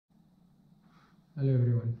Hello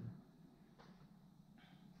everyone.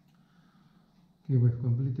 Okay, we've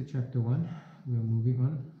completed chapter 1. We are moving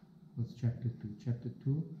on with chapter 2. Chapter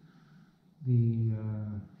 2,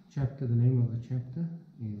 the name of the chapter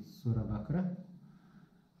is Surah Baqara.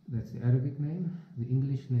 That's the Arabic name. The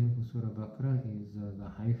English name for Surah Baqara is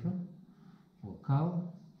the Haifa or cow.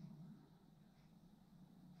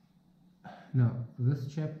 Now,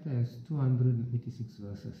 this chapter has 286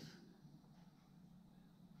 verses.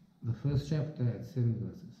 The first chapter had 7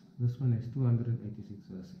 verses. This one has 286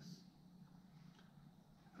 verses.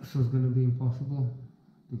 So it's going to be impossible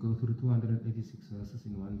to go through 286 verses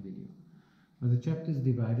in one video. But the chapter is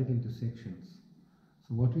divided into sections.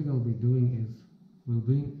 So what we will be doing is, we'll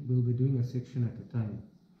be doing a section at a time.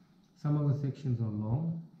 Some of the sections are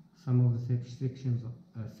long, some of the sections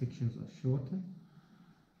are shorter.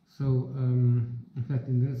 So in fact,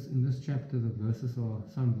 in this chapter,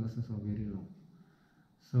 some verses are very long.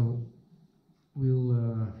 So we'll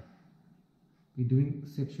be doing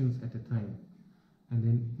sections at a time, and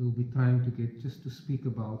then we'll be trying to just to speak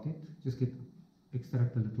about it,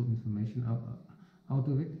 extract a little information out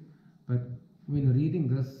of it. But when reading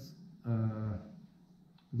this,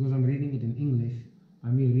 because I'm reading it in English,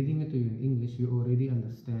 by me reading it to you in English, you already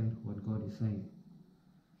understand what God is saying.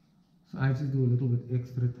 So I just do a little bit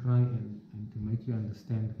extra try and to make you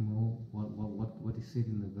understand more what is said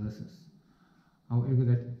in the verses. However,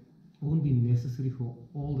 that won't be necessary for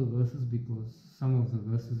all the verses, because some of the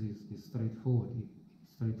verses is straightforward.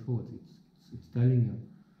 It's telling you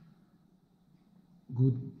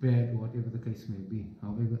good, bad, whatever the case may be.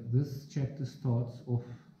 However, this chapter starts off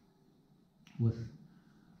with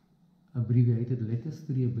abbreviated letters,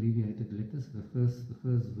 3 abbreviated letters. The first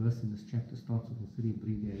verse in this chapter starts off with 3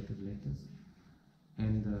 abbreviated letters,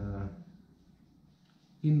 and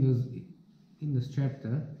in this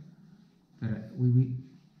chapter,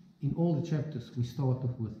 in all the chapters, we start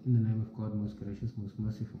off with, in the name of God, most gracious, most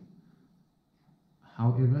merciful.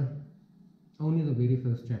 However, only the very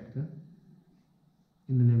first chapter,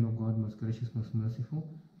 in the name of God, most gracious, most merciful,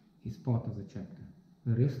 is part of the chapter.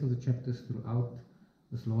 The rest of the chapters throughout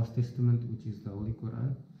this last testament, which is the Holy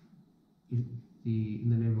Quran, in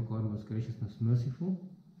the name of God, most gracious, most merciful,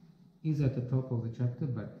 is at the top of the chapter,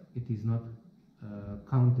 but it is not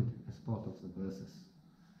counted as part of the verses,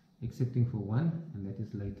 excepting for one, and that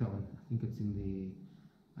is later on.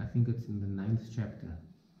 I think it's in the 9th chapter,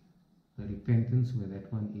 the repentance, where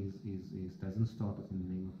that one doesn't start with, in the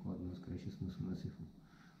name of God, most gracious, most merciful.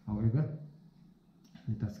 However,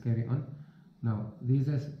 let us carry on. Now,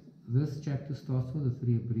 this chapter starts with the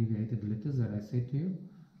 3 abbreviated letters that I said to you.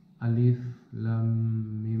 Alif,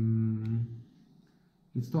 Lam, Mim.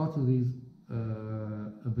 It starts with these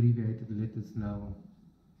abbreviated letters. Now,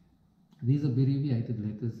 these abbreviated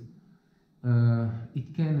letters,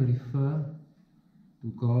 it can refer to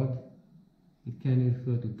God, it can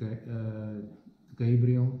refer to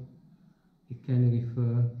Gabriel, it can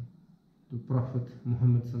refer to Prophet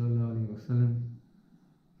Muhammad sallallahu alaihi wasallam,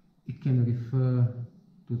 it can refer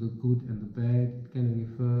to the good and the bad, it can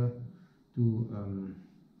refer to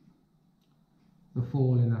the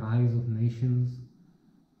fall and the rise of nations.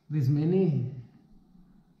 There's many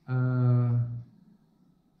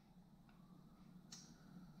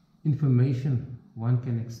information one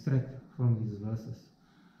can extract from these verses,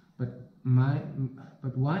 but why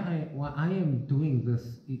I am doing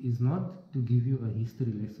this is not to give you a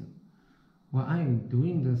history lesson. Why I am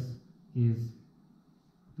doing this is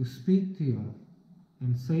to speak to you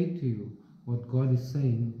and say to you what God is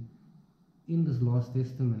saying in this last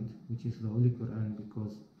testament, which is the Holy Quran,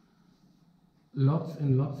 because lots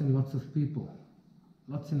and lots of people,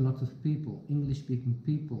 English-speaking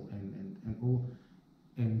people,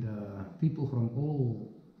 and people from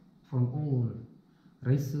all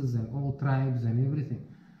races and all tribes and everything,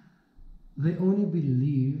 they only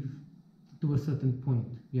believe to a certain point.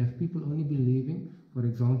 You have people only believing, for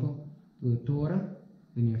example, the Torah.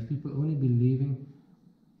 Then you have people only believing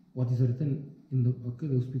what is written in the,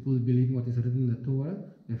 those people believe what is written in the Torah.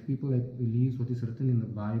 You have people that believe what is written in the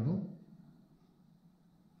Bible.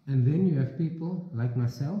 And then you have people like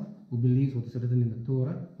myself who believes what is written in the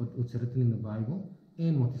Torah, what's written in the Bible,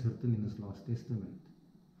 and what is written in this last testament.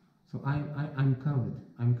 So I'm covered.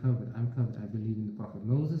 I believe in the Prophet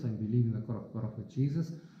Moses. I believe in the Prophet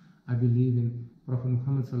Jesus. I believe in Prophet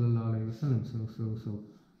Muhammad sallallahu alaihi wasallam. So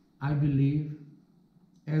I believe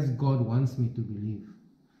as God wants me to believe.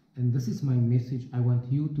 And this is my message. I want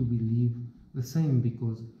you to believe the same,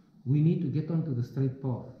 because we need to get onto the straight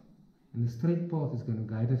path. And the straight path is going to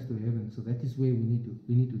guide us to heaven. So that is where we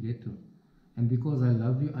need to get to. And because I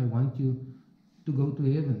love you, I want you to go to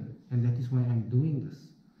heaven. And that is why I'm doing this.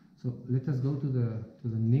 So let us go to the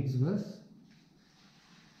next verse.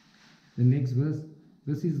 The next verse,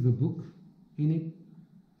 this is the book. In it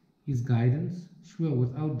is guidance, sure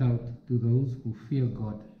without doubt, to those who fear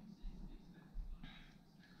God.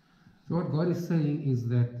 So what God is saying is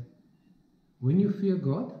that when you fear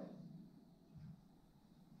God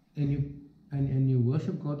and you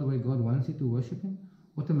worship God the way God wants you to worship Him,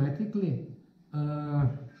 automatically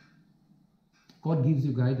God gives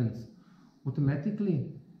you guidance.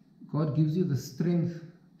 Automatically God gives you the strength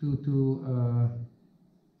to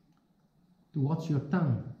watch your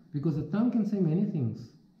tongue, because the tongue can say many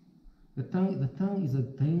things. The tongue is a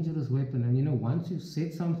dangerous weapon, and you know, once you've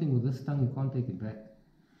said something with this tongue, you can't take it back.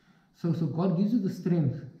 So God gives you the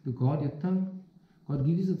strength to guard your tongue. God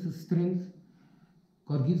gives you the strength.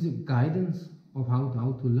 God gives you guidance of how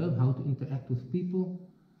to live, how to interact with people,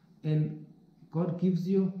 and God gives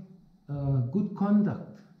you good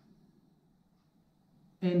conduct,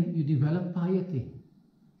 and you develop piety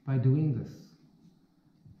by doing this.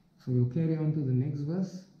 So we'll carry on to the next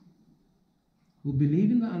verse. Who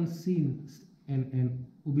believe in the unseen and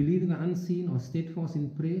who believe in the unseen are steadfast in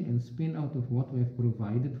prayer and spend out of what we have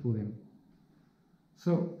provided for them.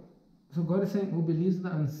 So God is saying, who believes in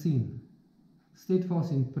the unseen,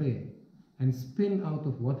 steadfast in prayer, and spend out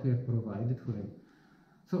of what we have provided for them.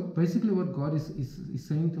 So basically what God is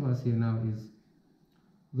saying to us here now is,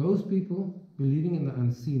 those people believing in the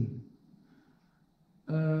unseen,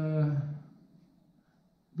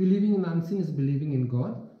 believing in the unseen is believing in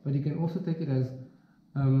God, but you can also take it as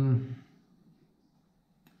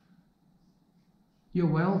your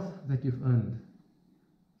wealth that you've earned,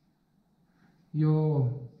 your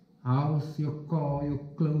house, your car, your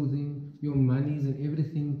clothing, your monies and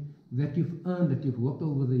everything that you've earned, that you've worked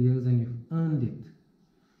over the years and you've earned it.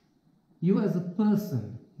 You as a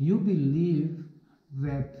person, you believe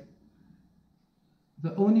that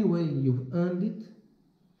the only way you've earned it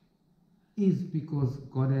is because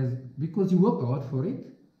because you worked hard for it,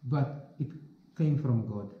 but it came from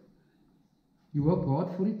God. You worked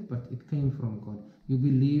hard for it, but it came from God. You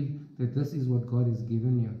believe that this is what God has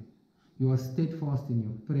given you. You are steadfast in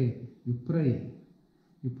your prayer. You pray.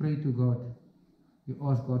 You pray to God. You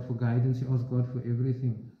ask God for guidance. You ask God for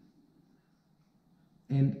everything.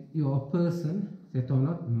 And you are a person that are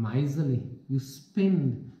not miserly. You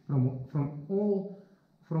spend from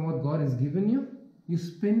what God has given you. You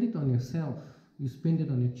spend it on yourself. You spend it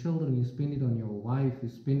on your children. You spend it on your wife. You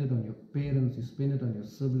spend it on your parents. You spend it on your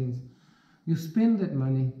siblings. You spend that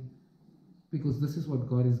money because this is what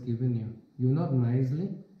God has given you. You're not miserly,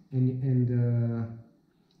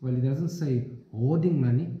 well, it doesn't say hoarding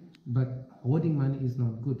money, but hoarding money is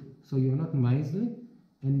not good. So you're not miserly,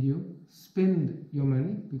 and you spend your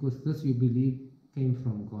money because this you believe came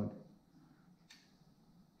from God.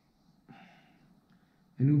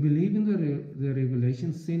 And who believe in the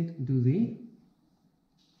revelation sent to thee,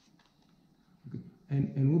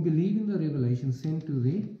 and who believe in the revelation sent to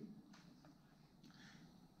thee,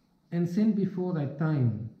 and sent before thy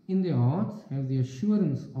time, in their hearts have the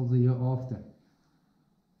assurance of the hereafter.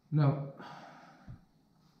 Now,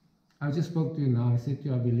 I just spoke to you now. I said to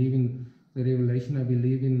you, I believe in the revelation. I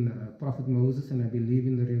believe in Prophet Moses, and I believe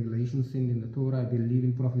in the revelation sent in the Torah. I believe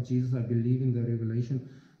in Prophet Jesus. I believe in the revelation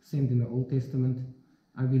sent in the Old Testament.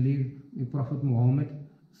 I believe in Prophet Muhammad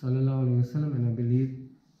sallallahu alaihi wasallam, and I believe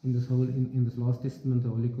in this in this last testament, the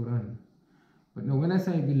Holy Quran. But now, when I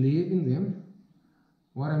say I believe in them,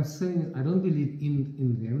 what I'm saying is I don't believe in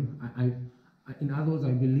them. In other words,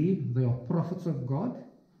 I believe they are prophets of God,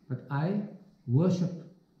 but I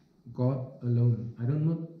worship God alone.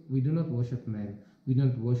 We do not worship man. We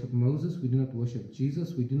don't worship Moses. We do not worship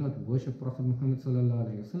Jesus. We do not worship Prophet Muhammad sallallahu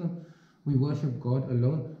alaihi wasallam. We worship God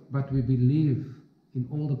alone, but we believe in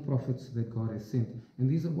all the prophets that God has sent. And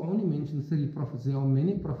these are only mentioned 3 prophets. There are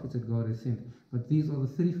many prophets that God has sent, but these are the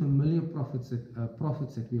 3 familiar prophets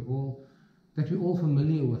that we're all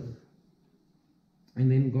familiar with. And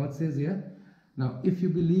then God says here, now if you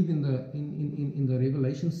believe in the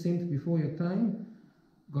revelation sent before your time,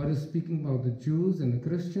 God is speaking about the Jews and the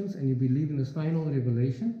Christians, and you believe in this final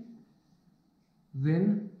revelation,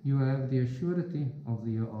 then you have the assurity of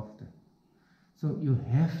the hereafter. So you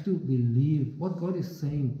have to believe what God is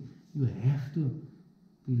saying. You have to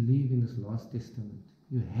believe in this last testament.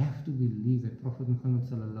 You have to believe that Prophet Muhammad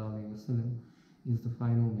sallallahu alaihi wasallam is the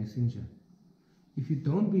final messenger. If you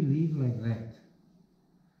don't believe like that,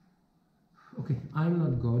 okay, I'm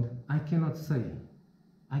not God. I cannot say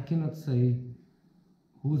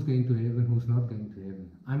who's going to heaven, who's not going to heaven.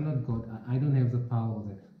 I'm not God. I don't have the power of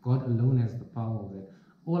that. God alone has the power of that.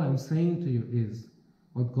 All I'm saying to you is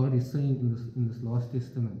what God is saying in this last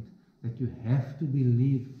testament, that you have to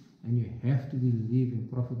believe and you have to believe in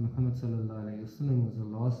Prophet Muhammad sallallahu alaihi wasallam was the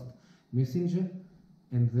last messenger,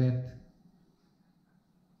 and that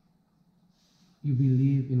you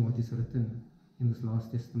believe in what is written in this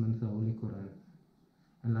last testament, the Holy Quran.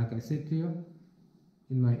 And like I said to you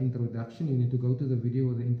in my introduction, you need to go to the video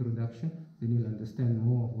of the introduction, then you'll understand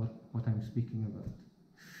more of what I'm speaking about.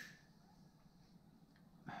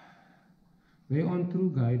 They are on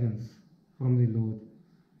true guidance from the Lord,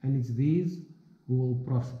 and it's these who will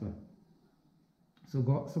prosper. So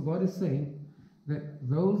God is saying that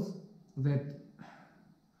those that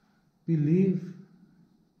believe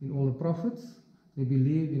in all the prophets, they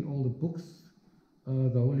believe in all the books,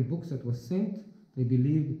 the holy books that were sent, they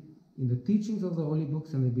believe in the teachings of the holy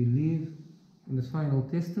books, and they believe in this final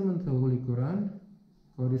testament, the Holy Quran.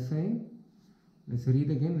 God is saying, let's read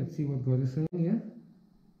again, let's see what God is saying here.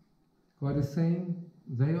 God is saying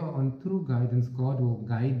they are on true guidance. God will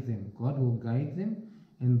guide them. God will guide them,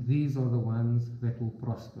 and these are the ones that will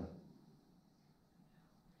prosper.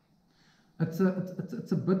 It's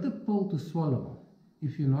a bitter pill to swallow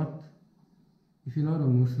if you're not a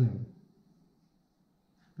Muslim.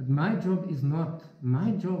 But my job is not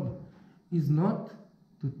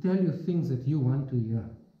to tell you things that you want to hear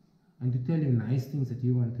and to tell you nice things that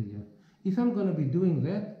you want to hear. If I'm going to be doing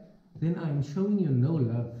that, then I'm showing you no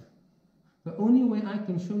love. The only way I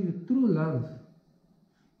can show you true love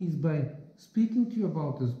is by speaking to you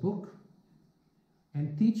about this book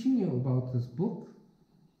and teaching you about this book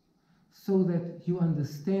so that you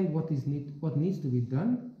understand what needs to be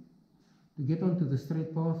done to get onto the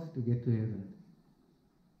straight path to get to heaven.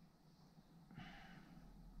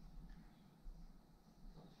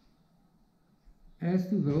 As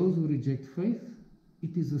to those who reject faith,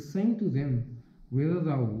 it is the same to them, whether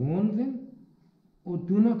thou warn them or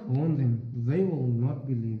do not warn them, they will not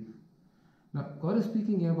believe. Now, God is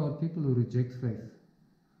speaking here about people who reject faith.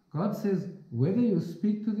 God says, whether you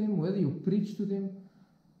speak to them, whether you preach to them,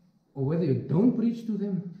 or whether you don't preach to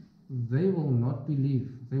them, they will not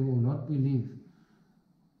believe. They will not believe.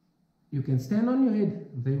 You can stand on your head,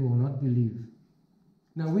 they will not believe.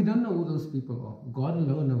 Now, we don't know who those people are. God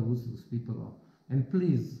alone knows who those people are. And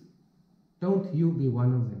please, don't you be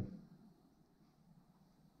one of them.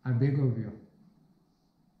 I beg of you.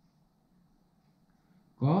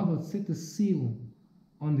 God will set a seal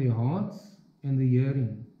on their hearts and the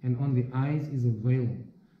hearing, and on the eyes is a veil.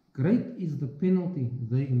 Great is the penalty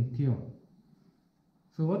they incur.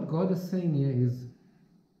 So what God is saying here is,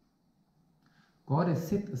 God has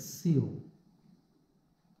set a seal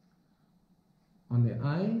on their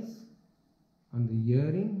eyes, on the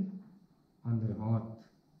hearing, on their heart.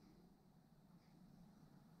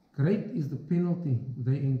 Great is the penalty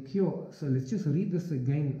they incur. So let's just read this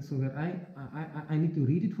again so that I need to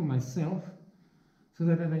read it for myself so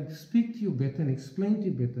that I can speak to you better and explain to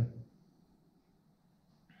you better.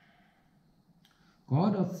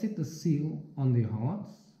 God hath set a seal on their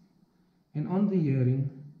hearts and on the hearing,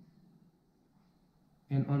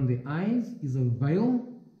 and on the eyes is a veil.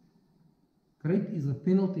 Great is the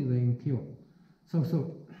penalty they incur.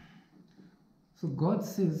 So God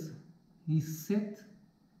says He set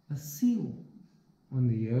a seal on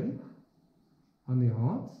the hearing, on the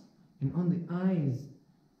hearts, and on the eyes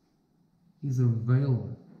is a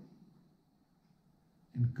veil.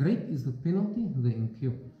 And great is the penalty they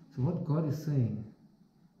incur. So what God is saying,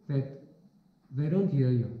 that they don't hear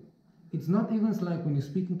you. It's not even like when you're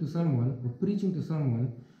speaking to someone or preaching to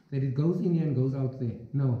someone that it goes in here and goes out there.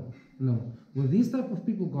 No. With these type of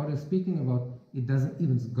people God is speaking about, it doesn't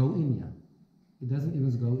even go in here. It doesn't even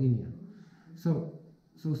go in here. So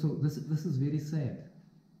this is very sad,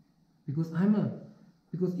 because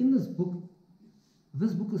in this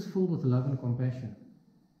book is filled with love and compassion.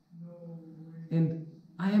 And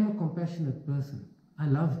I am a compassionate person. I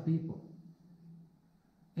love people.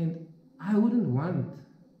 And I wouldn't want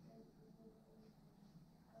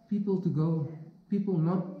people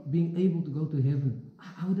not being able to go to heaven.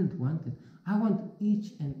 I wouldn't want it. I want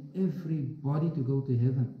each and everybody to go to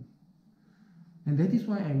heaven. And that is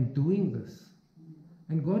why I'm doing this.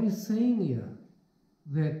 And God is saying here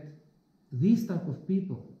that these type of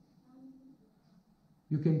people,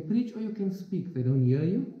 you can preach or you can speak. They don't hear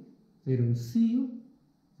you. They don't see you.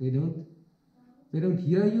 They don't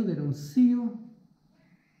hear you. They don't see you.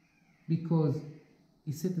 Because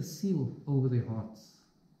He set a seal over their hearts.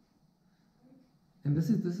 And this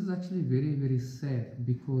is actually very, very sad,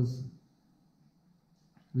 because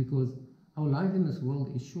our life in this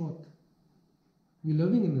world is short. We're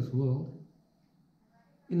living in this world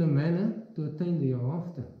in a manner to attain the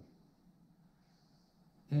hereafter.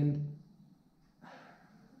 And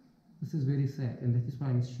this is very sad, and that is why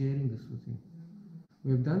I'm sharing this with you.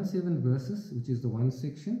 We have done 7 verses, which is the one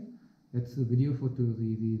section. That's the video for the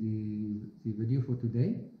video for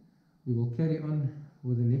today. We will carry on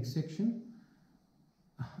with the next section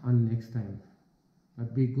on next time.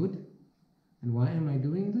 But be good. And why am I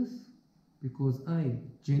doing this? Because I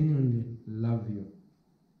genuinely love you.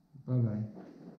 Bye bye.